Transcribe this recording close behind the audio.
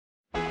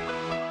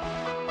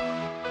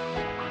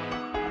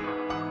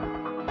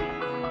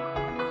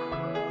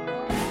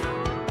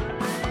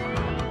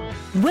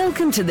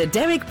Welcome to the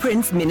Derek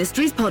Prince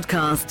Ministries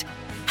podcast,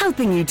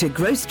 helping you to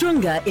grow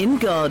stronger in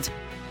God.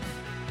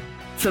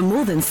 For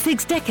more than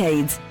 6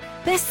 decades,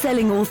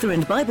 best-selling author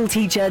and Bible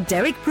teacher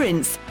Derek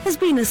Prince has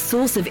been a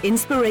source of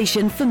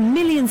inspiration for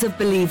millions of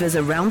believers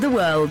around the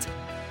world.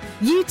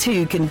 You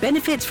too can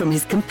benefit from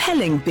his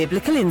compelling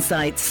biblical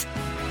insights.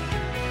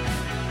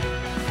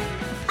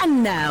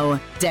 And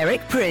now,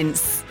 Derek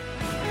Prince.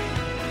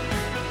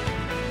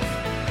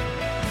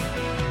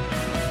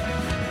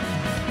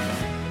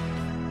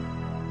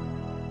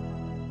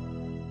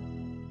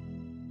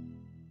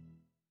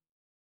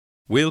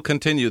 We'll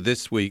continue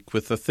this week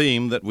with the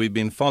theme that we've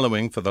been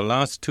following for the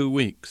last 2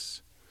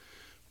 weeks,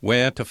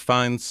 where to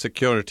find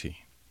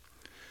security.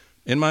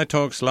 In my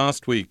talks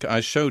last week,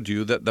 I showed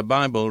you that the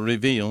Bible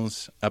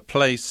reveals a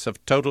place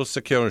of total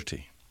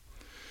security.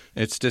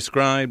 It's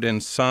described in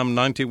Psalm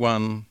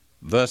 91,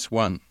 verse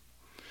 1.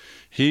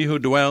 He who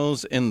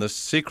dwells in the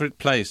secret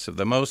place of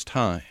the Most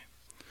High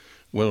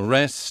will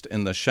rest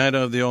in the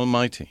shadow of the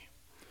Almighty.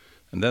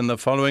 And then the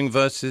following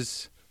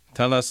verses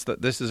tell us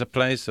that this is a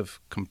place of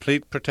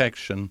complete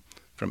protection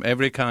from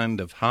every kind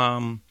of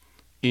harm,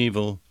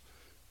 evil,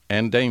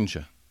 and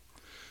danger.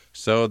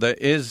 So there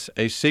is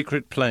a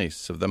secret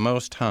place of the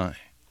Most High.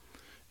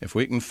 If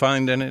we can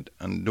find in it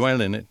and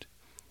dwell in it,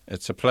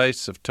 it's a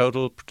place of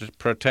total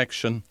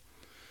protection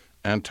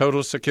and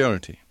total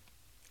security.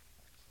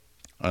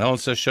 I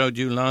also showed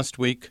you last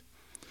week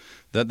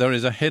that there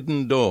is a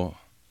hidden door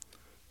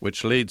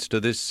which leads to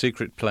this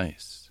secret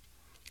place,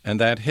 and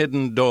that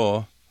hidden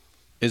door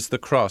is the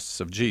cross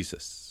of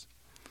Jesus.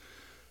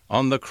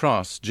 On the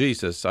cross,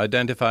 Jesus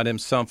identified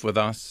himself with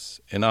us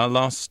in our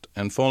lost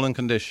and fallen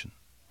condition.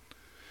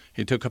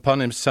 He took upon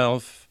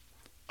himself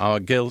our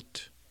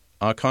guilt,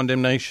 our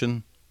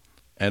condemnation,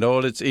 and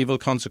all its evil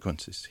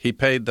consequences. He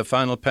paid the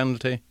final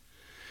penalty.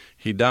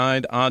 He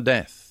died our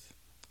death,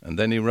 and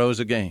then he rose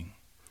again.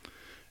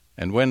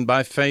 And when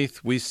by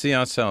faith we see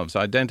ourselves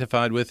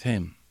identified with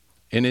him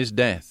in his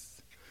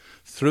death,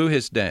 through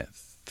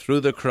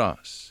the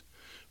cross,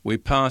 we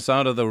pass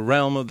out of the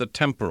realm of the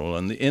temporal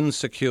and the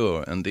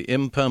insecure and the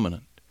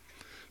impermanent.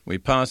 We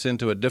pass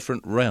into a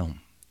different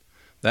realm.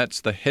 That's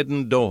the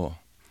hidden door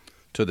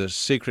to the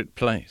secret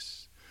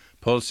place.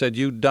 Paul said,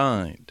 you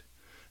died,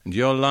 and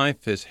your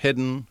life is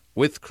hidden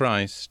with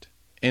Christ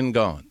in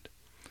God.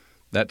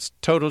 That's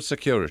total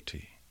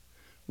security.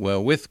 We're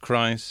with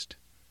Christ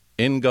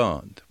in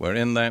God. We're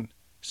in that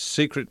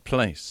secret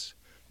place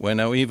where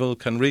no evil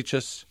can reach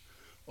us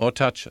or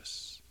touch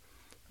us.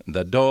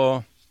 The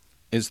door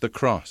is the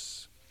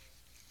cross.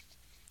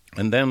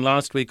 And then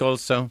last week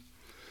also,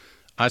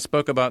 I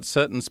spoke about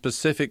certain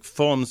specific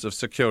forms of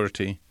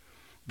security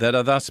that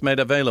are thus made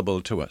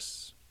available to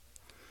us.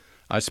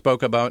 I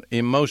spoke about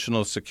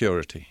emotional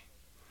security,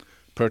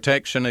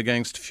 protection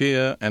against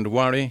fear and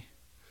worry,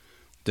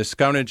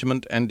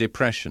 discouragement and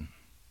depression.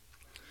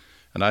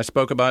 And I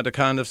spoke about a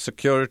kind of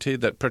security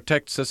that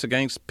protects us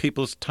against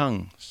people's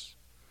tongues,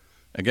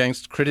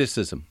 against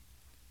criticism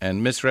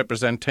and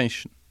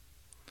misrepresentation.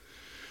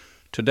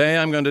 Today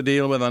I'm going to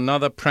deal with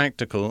another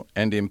practical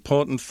and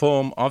important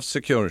form of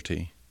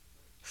security,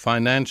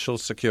 financial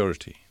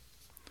security.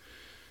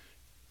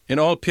 In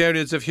all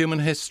periods of human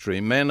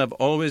history, men have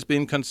always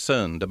been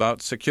concerned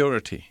about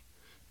security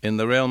in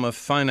the realm of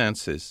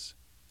finances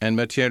and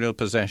material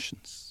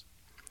possessions.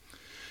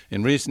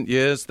 In recent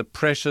years, the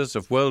pressures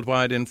of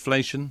worldwide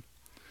inflation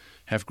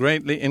have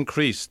greatly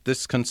increased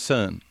this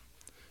concern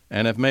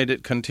and have made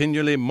it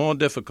continually more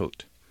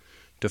difficult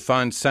to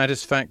find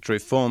satisfactory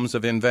forms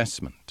of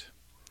investment.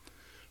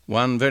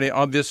 One very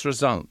obvious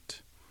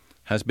result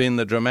has been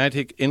the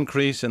dramatic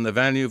increase in the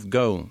value of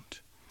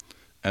gold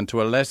and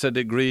to a lesser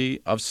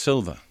degree of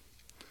silver.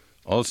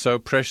 Also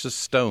precious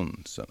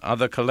stones and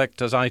other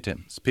collector's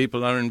items.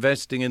 People are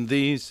investing in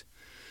these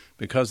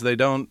because they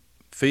don't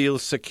feel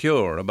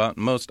secure about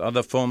most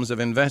other forms of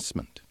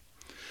investment.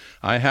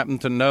 I happen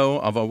to know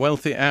of a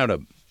wealthy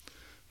Arab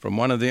from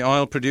one of the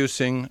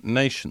oil-producing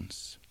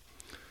nations.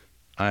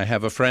 I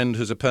have a friend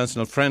who's a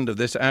personal friend of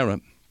this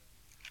Arab.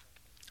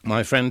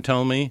 My friend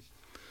told me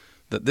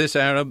that this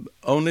Arab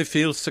only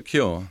feels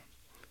secure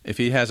if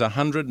he has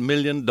 $100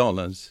 million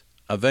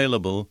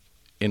available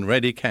in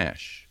ready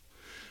cash.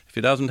 If he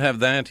doesn't have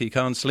that, he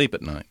can't sleep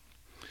at night.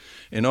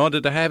 In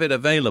order to have it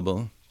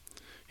available,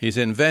 he's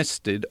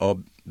invested or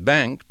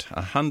banked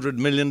 $100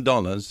 million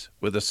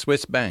with a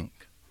Swiss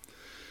bank,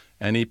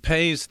 and he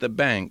pays the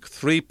bank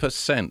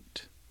 3%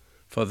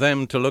 for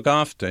them to look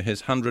after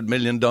his $100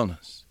 million.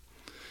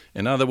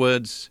 In other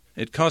words,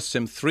 it costs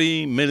him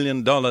 $3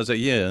 million a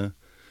year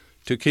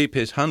to keep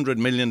his $100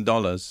 million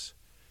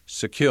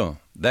secure.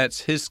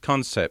 That's his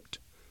concept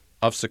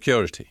of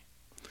security.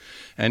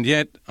 And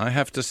yet, I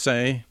have to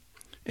say,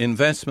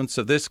 investments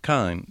of this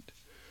kind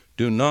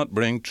do not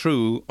bring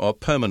true or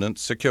permanent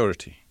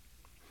security.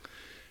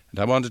 And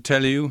I want to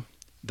tell you,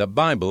 the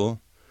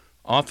Bible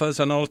offers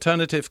an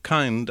alternative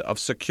kind of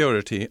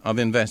security of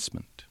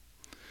investment.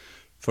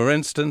 For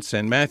instance,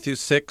 in Matthew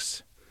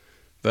 6,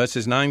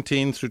 verses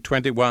 19 through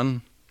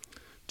 21,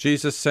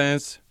 Jesus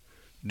says,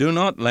 Do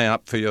not lay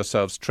up for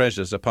yourselves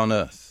treasures upon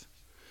earth,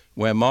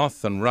 where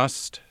moth and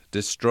rust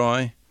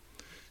destroy,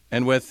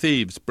 and where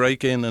thieves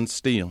break in and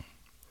steal.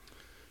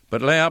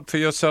 But lay up for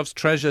yourselves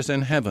treasures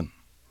in heaven,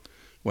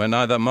 where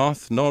neither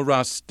moth nor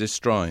rust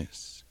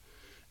destroys,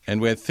 and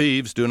where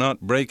thieves do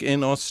not break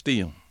in or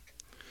steal.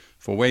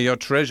 For where your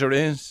treasure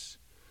is,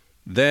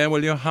 there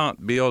will your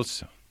heart be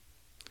also.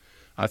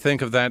 I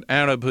think of that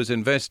Arab who's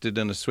invested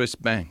in a Swiss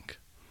bank.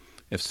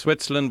 If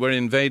Switzerland were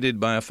invaded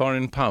by a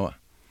foreign power,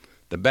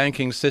 the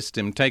banking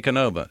system taken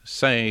over,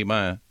 say,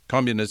 by a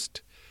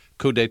communist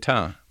coup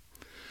d'etat,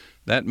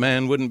 that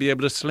man wouldn't be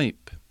able to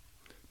sleep,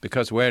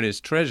 because where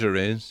his treasure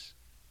is,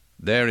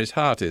 there his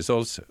heart is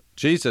also.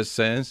 Jesus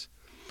says,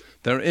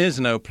 there is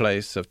no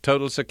place of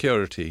total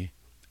security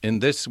in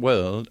this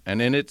world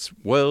and in its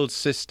world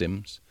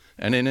systems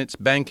and in its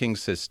banking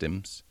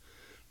systems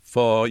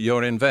for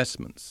your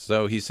investments.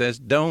 So he says,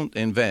 don't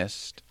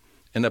invest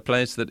in a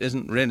place that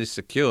isn't really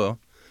secure.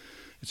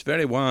 It's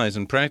very wise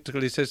and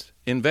practical. He says,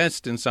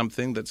 invest in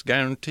something that's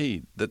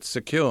guaranteed, that's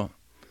secure,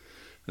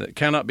 that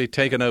cannot be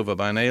taken over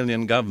by an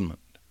alien government.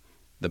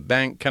 The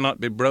bank cannot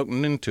be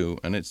broken into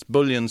and its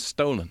bullion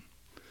stolen.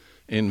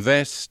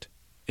 Invest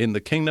in the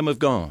kingdom of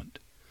God.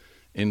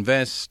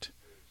 Invest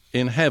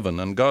in heaven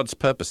and God's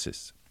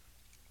purposes.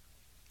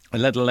 A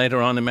little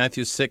later on in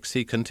Matthew 6,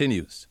 he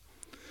continues,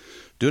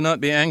 do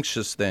not be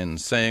anxious then,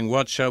 saying,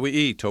 what shall we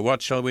eat, or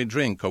what shall we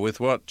drink, or with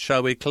what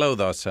shall we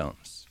clothe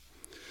ourselves?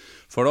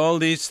 For all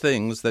these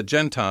things the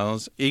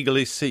Gentiles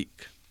eagerly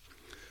seek.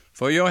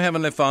 For your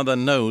heavenly Father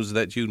knows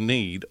that you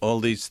need all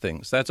these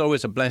things. That's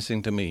always a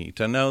blessing to me,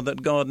 to know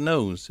that God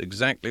knows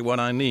exactly what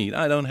I need.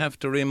 I don't have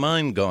to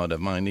remind God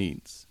of my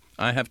needs.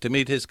 I have to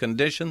meet his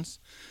conditions,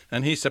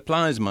 and he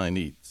supplies my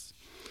needs.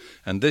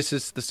 And this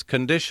is the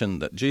condition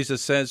that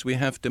Jesus says we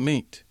have to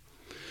meet.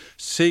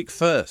 Seek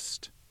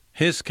first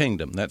his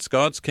kingdom, that's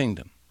God's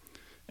kingdom,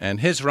 and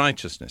his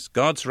righteousness,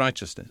 God's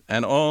righteousness,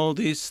 and all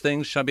these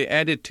things shall be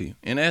added to you.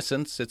 In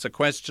essence, it's a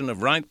question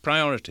of right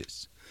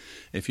priorities.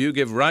 If you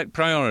give right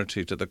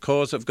priority to the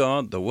cause of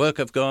God, the work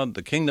of God,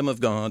 the kingdom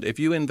of God, if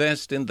you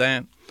invest in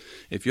that,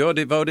 if you're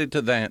devoted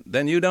to that,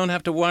 then you don't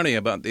have to worry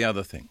about the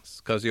other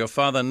things, because your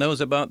Father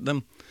knows about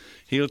them.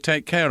 He'll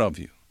take care of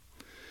you.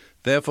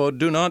 Therefore,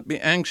 do not be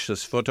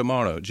anxious for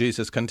tomorrow,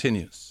 Jesus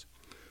continues,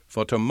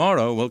 for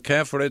tomorrow will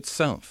care for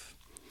itself.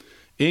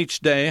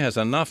 Each day has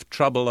enough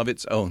trouble of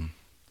its own.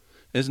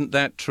 Isn't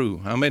that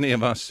true? How many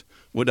of us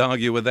would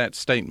argue with that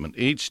statement?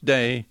 Each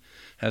day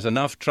has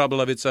enough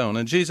trouble of its own.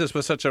 And Jesus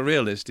was such a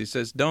realist. He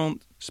says,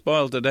 don't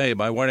spoil today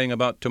by worrying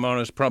about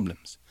tomorrow's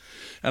problems.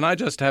 And I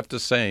just have to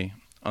say,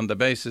 on the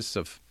basis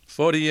of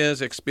 40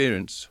 years'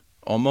 experience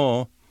or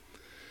more,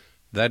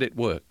 that it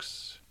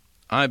works.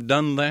 I've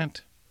done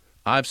that.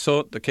 I've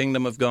sought the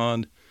kingdom of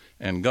God,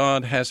 and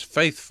God has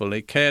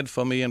faithfully cared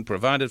for me and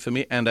provided for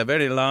me, and a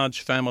very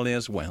large family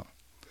as well.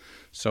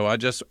 So I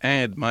just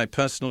add my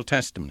personal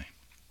testimony.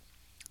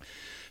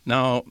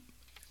 Now,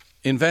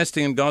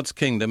 investing in God's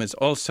kingdom is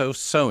also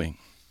sowing.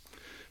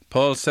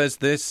 Paul says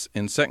this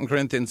in 2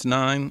 Corinthians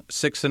 9,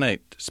 6 and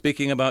 8,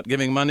 speaking about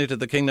giving money to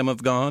the kingdom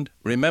of God.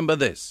 Remember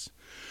this,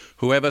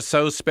 whoever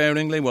sows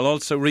sparingly will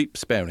also reap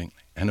sparingly,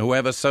 and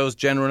whoever sows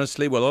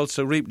generously will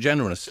also reap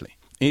generously.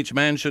 Each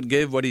man should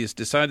give what he has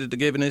decided to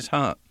give in his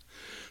heart,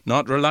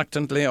 not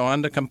reluctantly or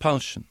under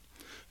compulsion.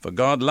 For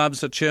God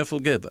loves a cheerful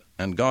giver,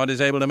 and God is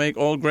able to make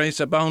all grace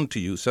abound to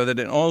you, so that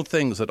in all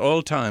things, at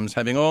all times,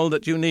 having all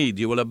that you need,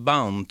 you will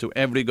abound to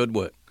every good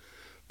work.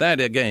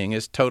 That, again,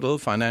 is total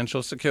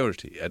financial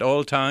security. At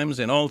all times,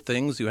 in all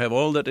things, you have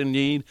all that you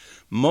need,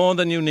 more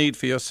than you need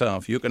for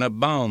yourself. You can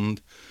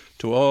abound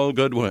to all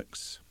good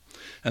works.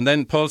 And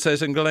then Paul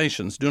says in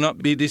Galatians, do not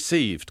be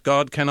deceived.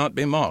 God cannot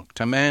be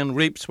mocked. A man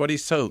reaps what he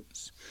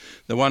sows.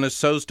 The one who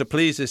sows to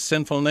please his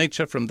sinful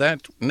nature, from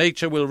that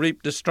nature will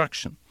reap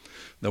destruction.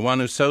 The one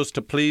who sows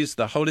to please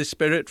the Holy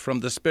Spirit, from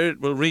the Spirit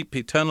will reap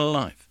eternal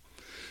life.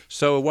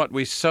 So what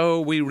we sow,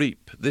 we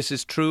reap. This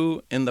is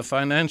true in the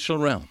financial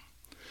realm.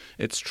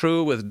 It's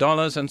true with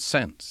dollars and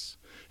cents.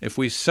 If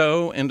we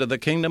sow into the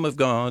kingdom of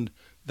God,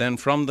 then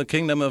from the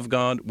kingdom of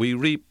God we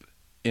reap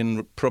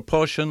in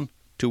proportion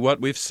to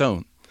what we've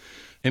sown.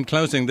 In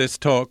closing this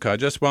talk, I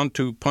just want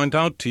to point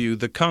out to you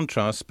the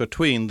contrast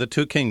between the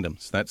two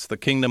kingdoms. That's the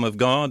kingdom of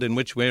God, in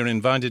which we're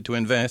invited to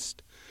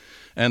invest,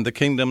 and the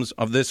kingdoms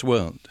of this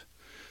world.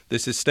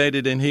 This is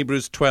stated in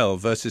Hebrews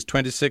 12, verses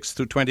 26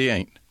 through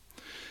 28.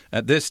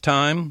 At this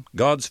time,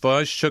 God's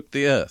voice shook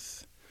the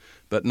earth.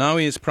 But now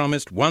he has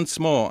promised, once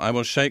more I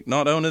will shake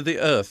not only the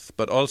earth,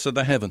 but also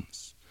the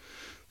heavens.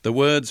 The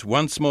words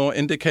once more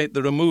indicate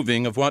the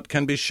removing of what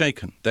can be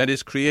shaken, that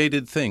is,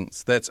 created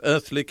things, that's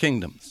earthly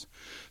kingdoms,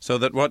 so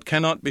that what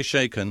cannot be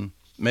shaken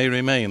may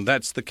remain.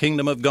 That's the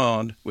kingdom of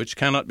God, which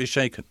cannot be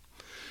shaken.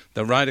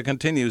 The writer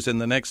continues in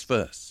the next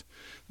verse.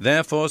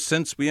 Therefore,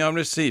 since we are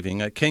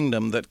receiving a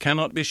kingdom that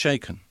cannot be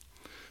shaken,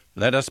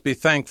 let us be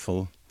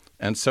thankful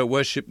and so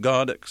worship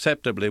God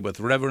acceptably with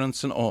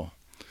reverence and awe.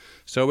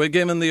 So we're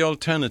given the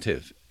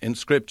alternative in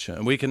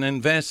Scripture. We can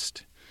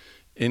invest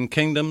in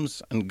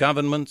kingdoms and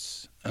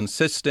governments and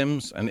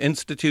systems and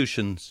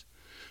institutions,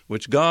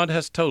 which God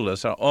has told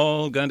us are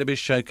all going to be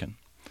shaken.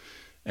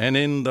 And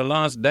in the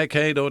last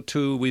decade or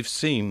two, we've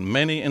seen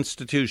many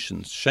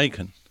institutions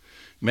shaken.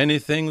 Many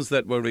things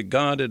that were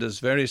regarded as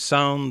very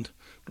sound,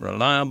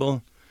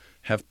 reliable,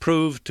 have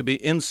proved to be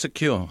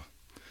insecure.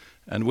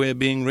 And we're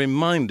being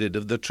reminded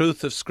of the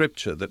truth of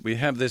Scripture, that we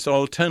have this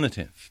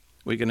alternative.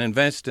 We can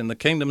invest in the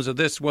kingdoms of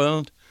this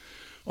world,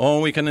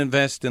 or we can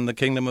invest in the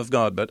kingdom of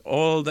God. But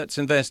all that's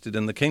invested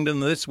in the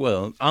kingdom of this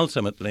world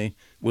ultimately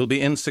will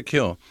be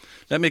insecure.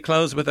 Let me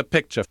close with a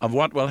picture of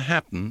what will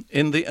happen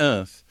in the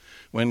earth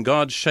when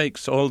God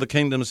shakes all the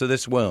kingdoms of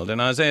this world. In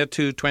Isaiah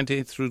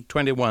 2:20 through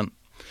 21,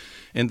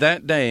 in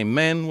that day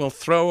men will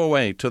throw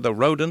away to the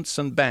rodents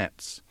and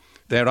bats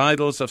their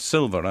idols of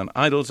silver and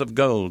idols of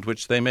gold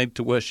which they made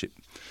to worship.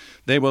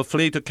 They will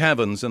flee to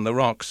caverns in the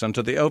rocks and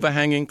to the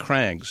overhanging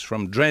crags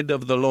from dread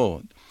of the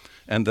Lord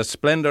and the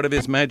splendor of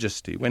his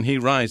majesty when he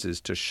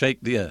rises to shake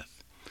the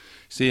earth.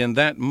 See, in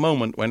that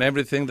moment when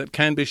everything that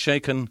can be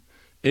shaken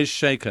is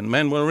shaken,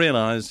 men will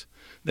realize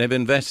they've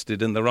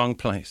invested in the wrong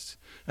place.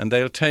 And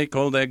they'll take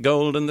all their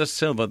gold and the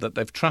silver that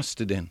they've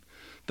trusted in,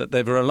 that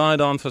they've relied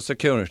on for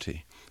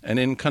security, and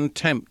in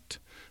contempt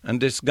and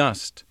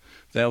disgust,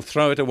 they'll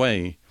throw it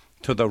away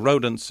to the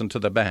rodents and to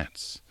the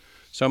bats.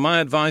 So my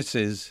advice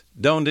is,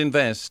 don't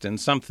invest in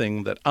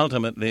something that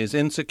ultimately is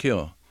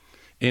insecure.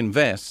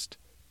 Invest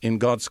in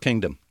God's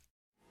kingdom.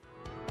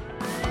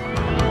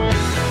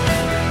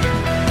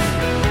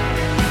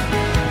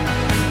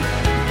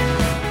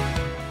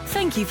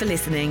 Thank you for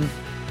listening.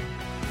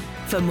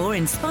 For more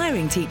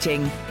inspiring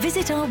teaching,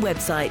 visit our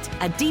website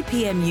at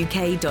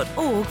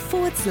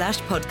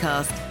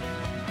dpmuk.org/podcast.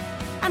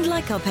 And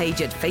like our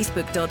page at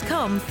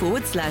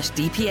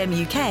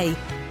facebook.com/dpmuk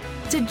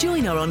to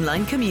join our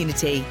online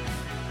community.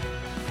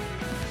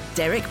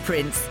 Derek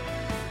Prince,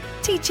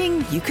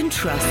 teaching you can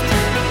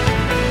trust.